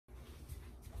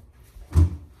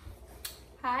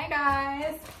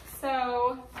guys!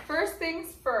 So first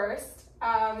things first,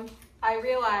 I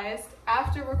realized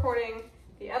after recording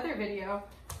the other video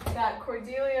that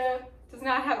Cordelia does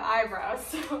not have eyebrows,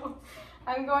 so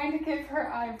I'm going to give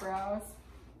her eyebrows.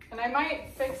 And I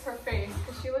might fix her face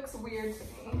because she looks weird to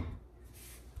me.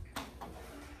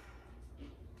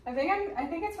 I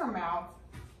think it's her mouth.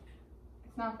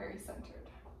 It's not very centered.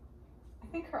 I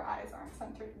think her eyes aren't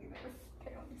centered either.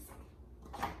 Okay, let me see.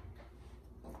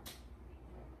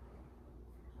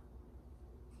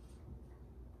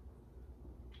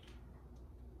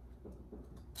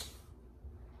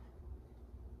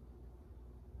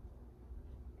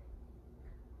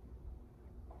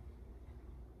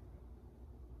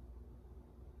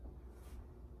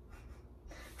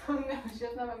 Oh no, she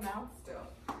doesn't have a mouth still.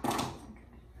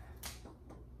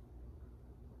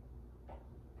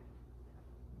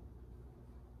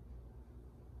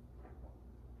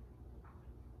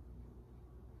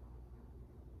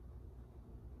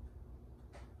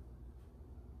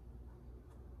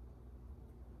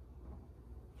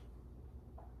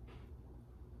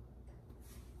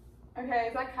 Okay,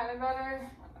 is that kind of better?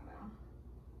 I don't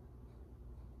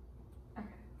know.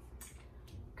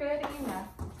 Okay, good enough.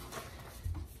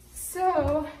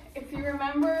 So, if you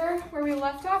remember where we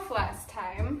left off last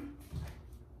time,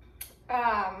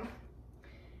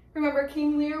 remember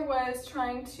King Lear was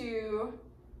trying to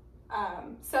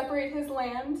separate his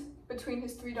land between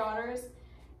his 3 daughters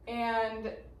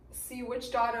and see which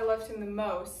daughter loved him the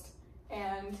most.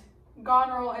 And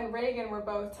Goneril and Regan were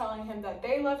both telling him that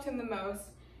they loved him the most.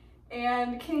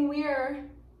 And King Lear's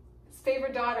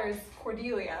favorite daughter is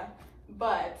Cordelia,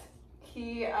 but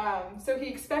so he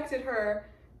expected her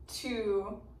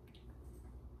to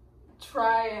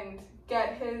try and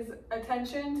get his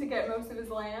attention to get most of his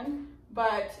land,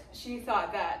 but she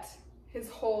thought that his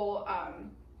whole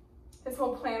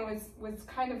plan was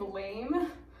kind of lame,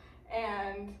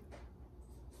 and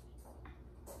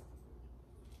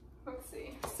let's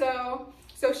see. So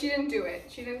she didn't do it.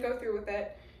 She didn't go through with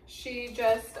it. She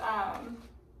just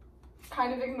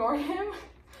kind of ignored him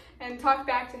and talked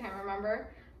back to him, remember?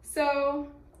 So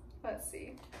let's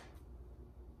see.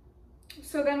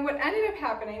 So then what ended up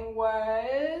happening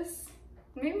was,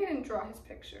 maybe I didn't draw his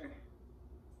picture.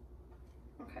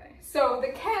 Okay, so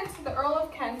the Earl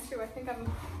of Kent, who I think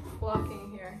I'm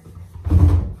blocking here.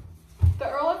 The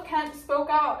Earl of Kent spoke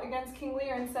out against King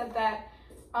Lear and said that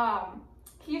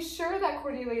he's sure that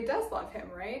Cordelia does love him,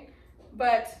 right?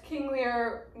 But King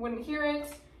Lear wouldn't hear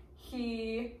it.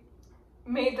 He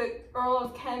made the Earl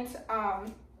of Kent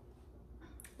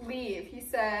leave. He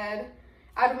said,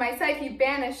 out of my sight, he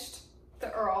banished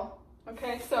the Earl.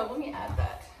 Okay, so let me add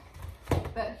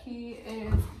that he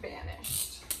is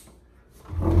banished.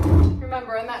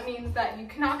 Remember, and that means that you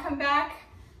cannot come back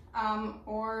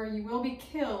or you will be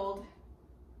killed.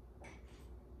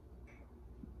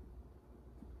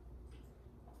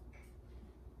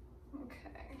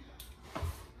 Okay.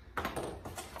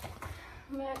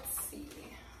 Let's see.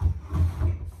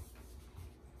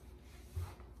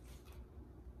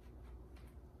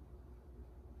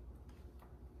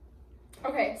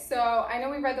 Okay, so I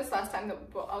know we read this last time,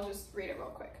 but I'll just read it real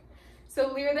quick.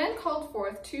 So Lear then called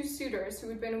forth 2 suitors who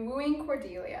had been wooing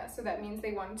Cordelia, so that means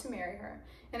they wanted to marry her,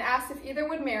 and asked if either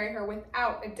would marry her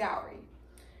without a dowry.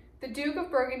 The Duke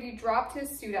of Burgundy dropped his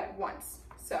suit at once.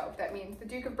 So that means the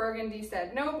Duke of Burgundy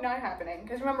said, nope, not happening.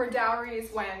 Because remember, dowry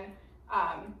is when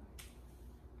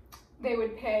they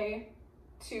would pay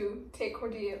to take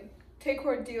Cordelia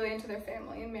into their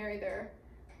family and marry their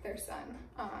son.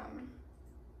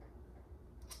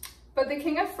 But the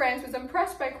King of France was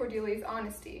impressed by Cordelia's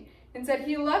honesty and said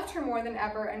he loved her more than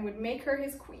ever and would make her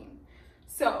his queen.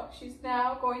 So she's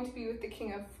now going to be with the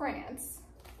King of France,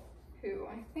 who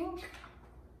I think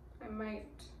I might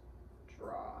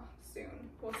draw soon.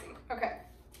 We'll see. Okay.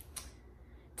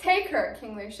 Take her,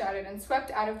 King Lear shouted and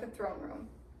swept out of the throne room.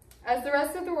 As the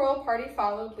rest of the royal party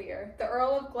followed Lear, the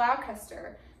Earl of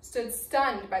Gloucester stood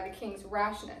stunned by the king's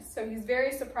rashness, so he's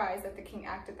very surprised that the king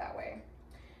acted that way.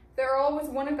 The Earl was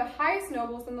one of the highest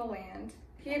nobles in the land.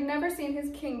 He had never seen his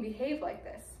king behave like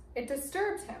this. It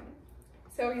disturbed him,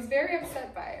 so he's very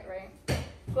upset by it, right?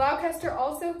 Gloucester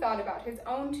also thought about his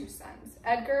own 2 sons,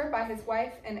 Edgar by his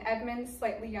wife and Edmund,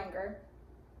 slightly younger,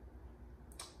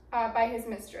 by his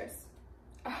mistress.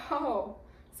 Oh,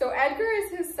 so Edgar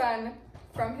is his son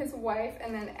from his wife,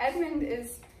 and then Edmund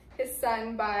is his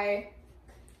son by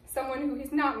someone who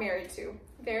he's not married to.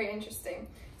 Very interesting.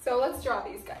 So let's draw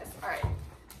these guys. All right.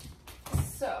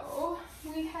 So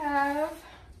we have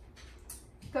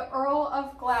the Earl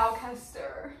of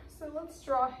Gloucester. So let's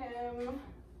draw him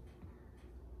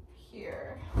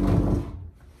here.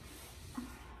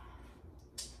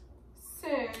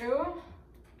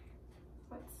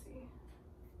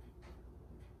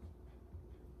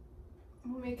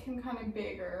 him kind of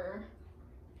bigger.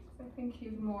 I think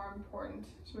he's more important.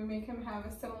 Should we make him have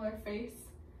a similar face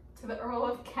to the Earl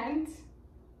of Kent?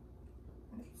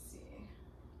 Let's see.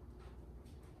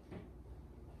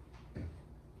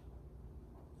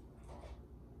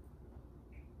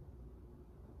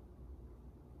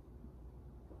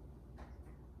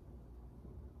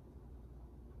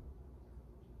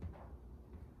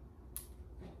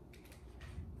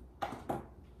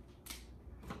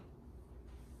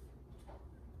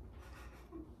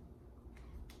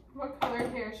 What color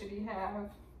hair should he have?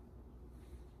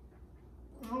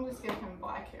 I'll just give him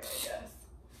black hair, I guess.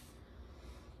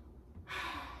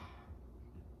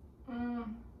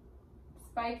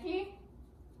 Spiky?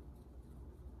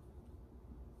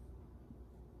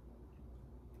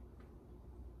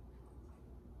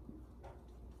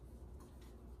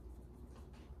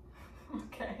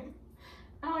 Okay.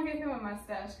 I'll give him a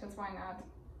mustache, because why not?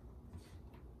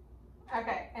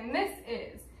 Okay, and this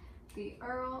is the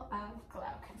Earl of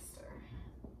Gloucester.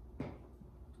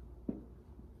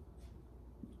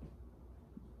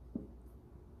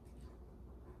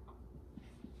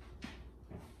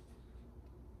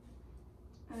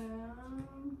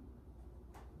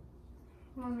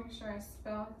 I want to make sure I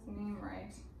spell his name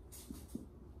right.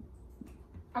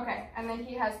 Okay, and then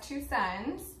he has two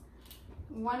sons.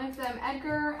 One of them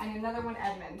Edgar and another one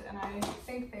Edmund, and I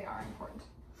think they are important.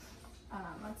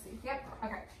 Let's see. Yep,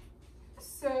 okay.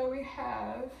 So we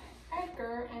have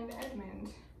Edgar and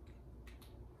Edmund.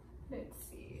 Let's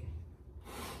see.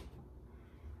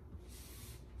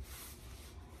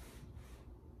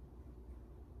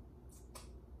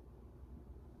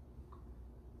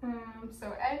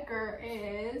 So Edgar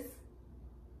is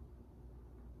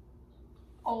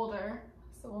older,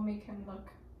 so we'll make him look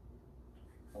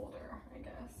older, I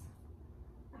guess.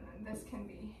 And then this can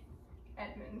be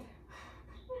Edmund.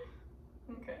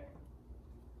 Okay.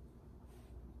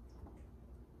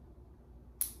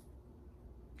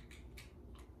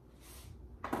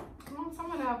 I want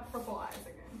someone to have purple eyes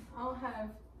again. I'll have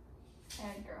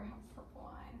Edgar have purple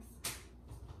eyes.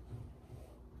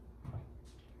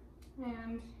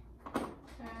 And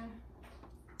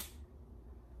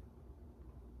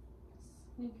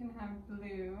you can have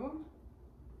blue.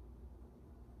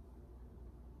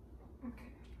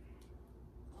 Okay.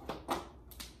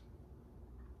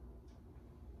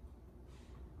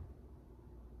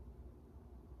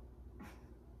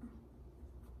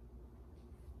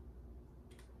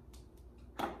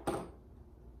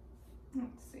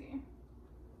 Let's see.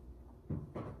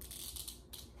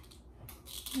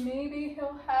 Maybe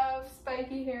he'll have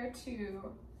spiky hair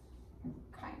too.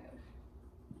 Kind of.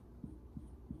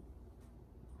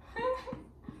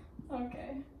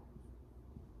 Okay.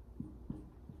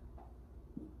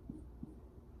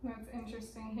 That's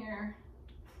interesting here.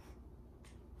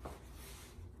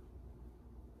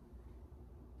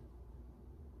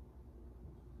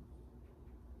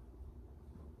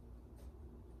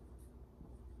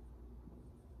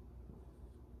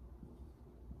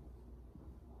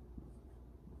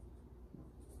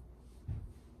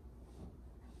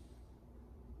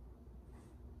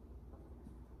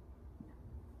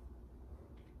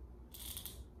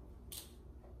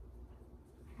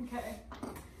 Okay.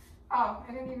 Oh,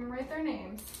 I didn't even write their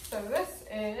names. So this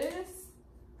is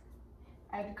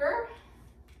Edgar.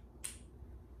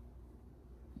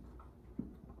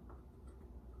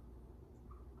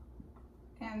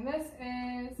 And this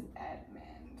is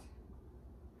Edmund.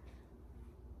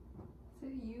 Is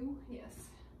it you? Yes.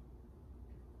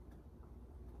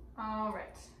 All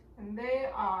right. And they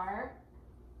are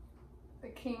the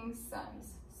king's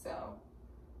sons. So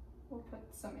we'll put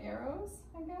some arrows,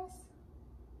 I guess.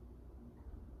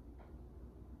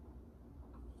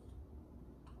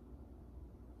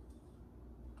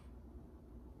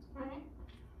 All right.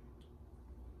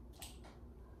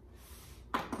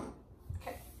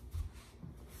 Okay.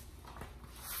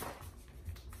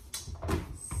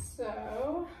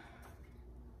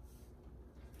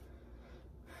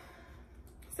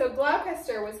 So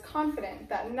Gloucester was confident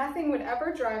that nothing would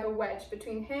ever drive a wedge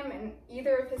between him and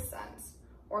either of his sons,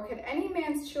 or could any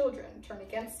man's children turn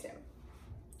against him.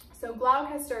 So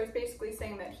Gloucester is basically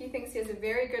saying that he thinks he has a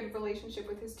very good relationship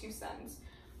with his two sons.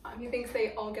 He thinks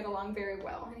they all get along very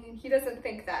well. And he doesn't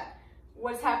think that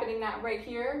what's happening now right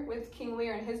here with King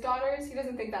Lear and his daughters, he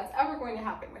doesn't think that's ever going to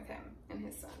happen with him and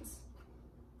his sons.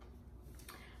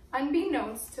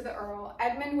 Unbeknownst to the Earl,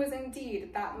 Edmund was indeed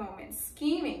at that moment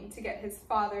scheming to get his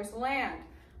father's land.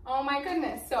 Oh my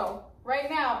goodness. So right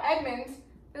now, Edmund,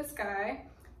 this guy,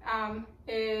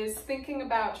 is thinking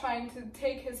about trying to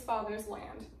take his father's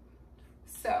land.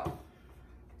 So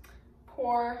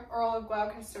poor Earl of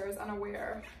Gloucester is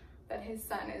unaware that his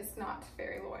son is not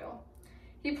very loyal.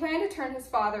 He planned to turn his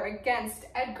father against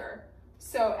Edgar.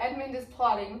 So Edmund is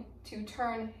plotting to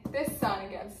turn this son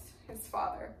against his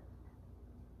father.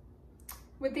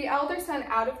 With the elder son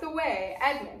out of the way,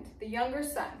 Edmund, the younger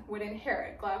son, would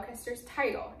inherit Gloucester's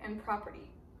title and property.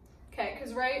 Okay,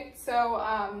 because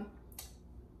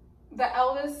the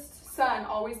eldest son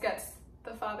always gets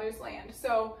the father's land.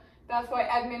 So that's why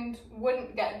Edmund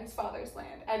wouldn't get his father's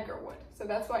land. Edgar would. So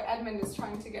that's why Edmund is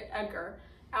trying to get Edgar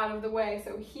out of the way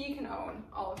so he can own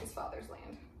all of his father's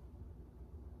land.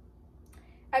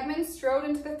 Edmund strode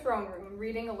into the throne room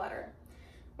reading a letter.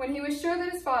 When he was sure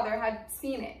that his father had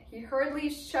seen it, he hurriedly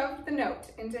shoved the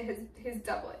note into his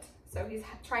doublet, so he's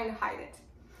trying to hide it.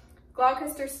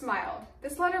 Gloucester smiled.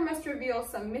 This letter must reveal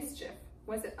some mischief.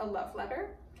 Was it a love letter?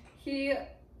 He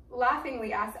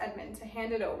laughingly asked Edmund to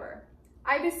hand it over.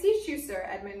 I beseech you, sir,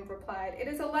 Edmund replied. It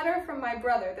is a letter from my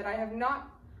brother that I have not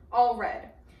all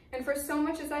read, and for so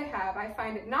much as I have, I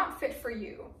find it not fit for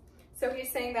you. So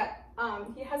he's saying that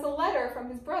he has a letter from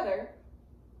his brother,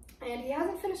 and he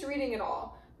hasn't finished reading it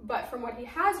all, but from what he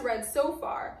has read so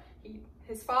far,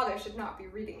 his father should not be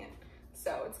reading it.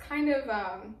 So it's kind of,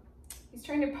 he's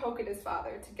trying to poke at his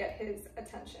father to get his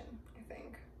attention, I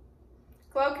think.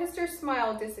 Gloucester's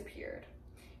smile disappeared.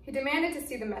 He demanded to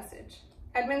see the message.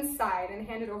 Edmund sighed and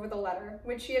handed over the letter,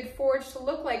 which he had forged to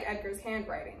look like Edgar's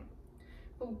handwriting.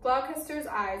 Gloucester's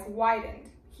eyes widened.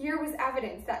 Here was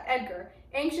evidence that Edgar,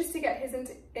 anxious to get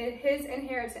his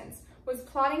inheritance, was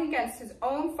plotting against his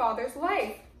own father's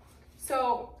life.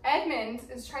 So Edmund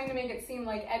is trying to make it seem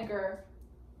like Edgar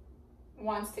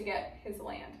wants to get his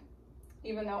land,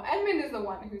 even though Edmund is the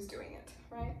one who's doing it,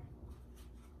 right?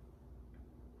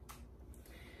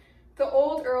 The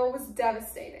old Earl was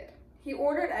devastated. He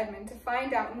ordered Edmund to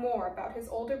find out more about his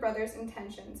older brother's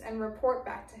intentions and report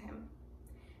back to him.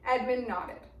 Edmund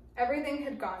nodded. Everything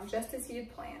had gone just as he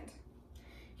had planned.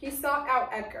 He sought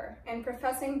out Edgar, and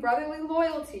professing brotherly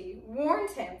loyalty, warned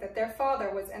him that their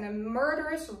father was in a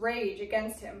murderous rage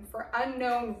against him for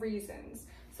unknown reasons.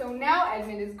 So now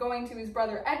Edmund is going to his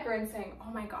brother Edgar and saying,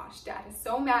 oh my gosh, Dad is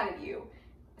so mad at you.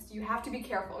 You have to be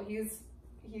careful. He's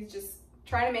just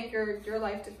trying to make your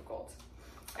life difficult.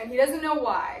 And he doesn't know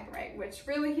why, right? Which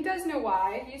really he does know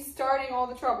why. He's starting all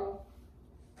the trouble.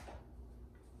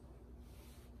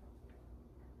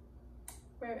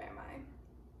 Where am I?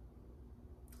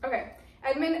 Okay.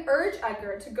 Edmund urged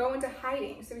Edgar to go into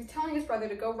hiding, so he's telling his brother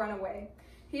to go run away.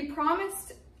 He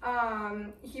promised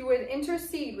he would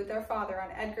intercede with their father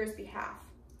on Edgar's behalf.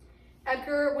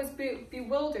 Edgar was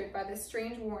bewildered by this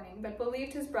strange warning, but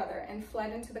believed his brother and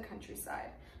fled into the countryside.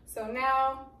 So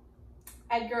now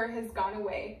Edgar has gone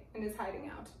away and is hiding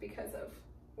out because of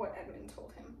what Edmund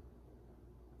told him.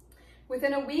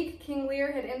 Within a week, King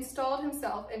Lear had installed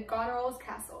himself at Goneril's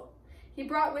castle. He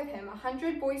brought with him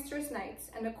 100 boisterous knights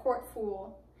and a court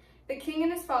fool. The king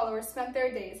and his followers spent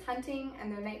their days hunting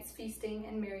and their nights feasting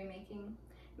and merrymaking.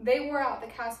 They wore out the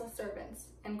castle servants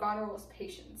and Goneril's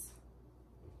patience.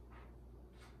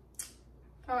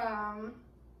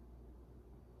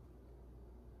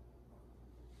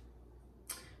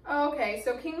 Okay,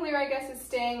 so King Lear, I guess, is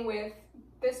staying with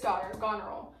this daughter,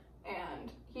 Goneril, and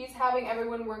he's having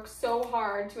everyone work so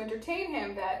hard to entertain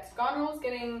him that Goneril's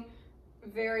getting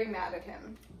very mad at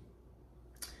him.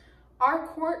 Our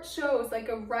court shows like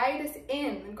a riotous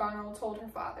inn, Goneril told her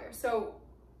father. So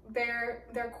their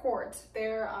court,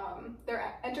 their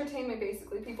entertainment,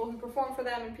 basically, people who perform for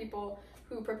them and people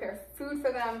who prepare food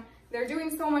for them, they're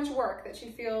doing so much work that she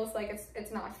feels like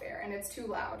it's not fair and it's too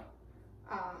loud.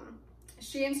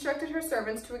 She instructed her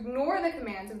servants to ignore the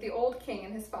commands of the old king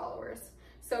and his followers.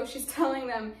 So she's telling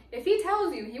them, if he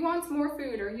tells you he wants more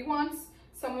food or he wants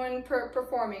someone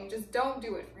performing, just don't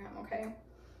do it for him, okay?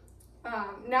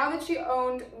 Now that she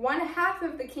owned 1/2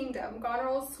 of the kingdom,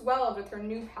 Goneril swelled with her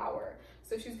new power.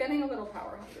 So she's getting a little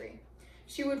power hungry.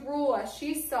 She would rule as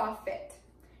she saw fit.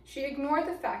 She ignored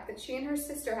the fact that she and her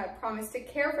sister had promised to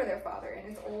care for their father in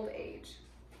his old age.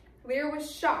 Lear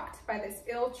was shocked by this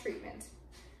ill treatment.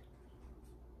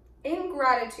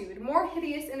 Ingratitude, more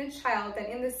hideous in a child than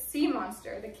in the sea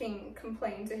monster, the king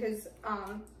complained to his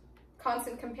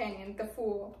constant companion, the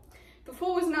fool. The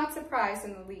fool was not surprised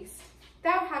in the least.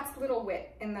 Thou hadst little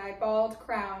wit in thy bald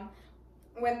crown.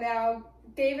 When thou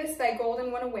gavest thy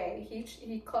golden one away,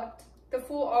 he clucked. The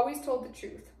fool always told the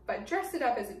truth, but dressed it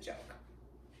up as a joke.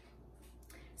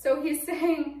 So he's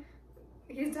telling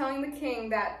the king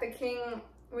that the king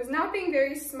was not being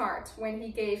very smart when he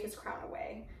gave his crown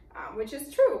away, which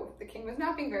is true. The king was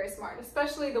not being very smart,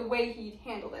 especially the way he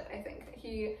handled it, I think.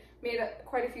 He made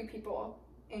quite a few people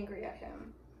angry at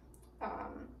him.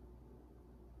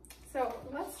 So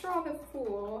let's draw the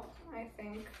Fool, I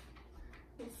think.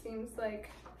 It seems like,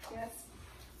 yes,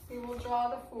 we will draw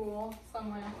the Fool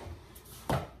somewhere.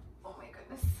 Oh my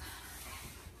goodness.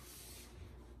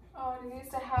 Oh, and it needs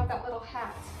to have that little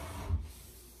hat.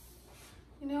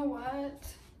 You know what?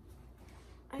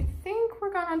 I think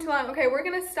we're going on too long. Okay, we're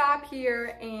gonna stop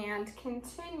here and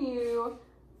continue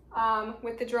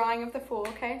with the drawing of the Fool,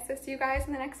 okay? So see you guys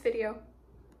in the next video.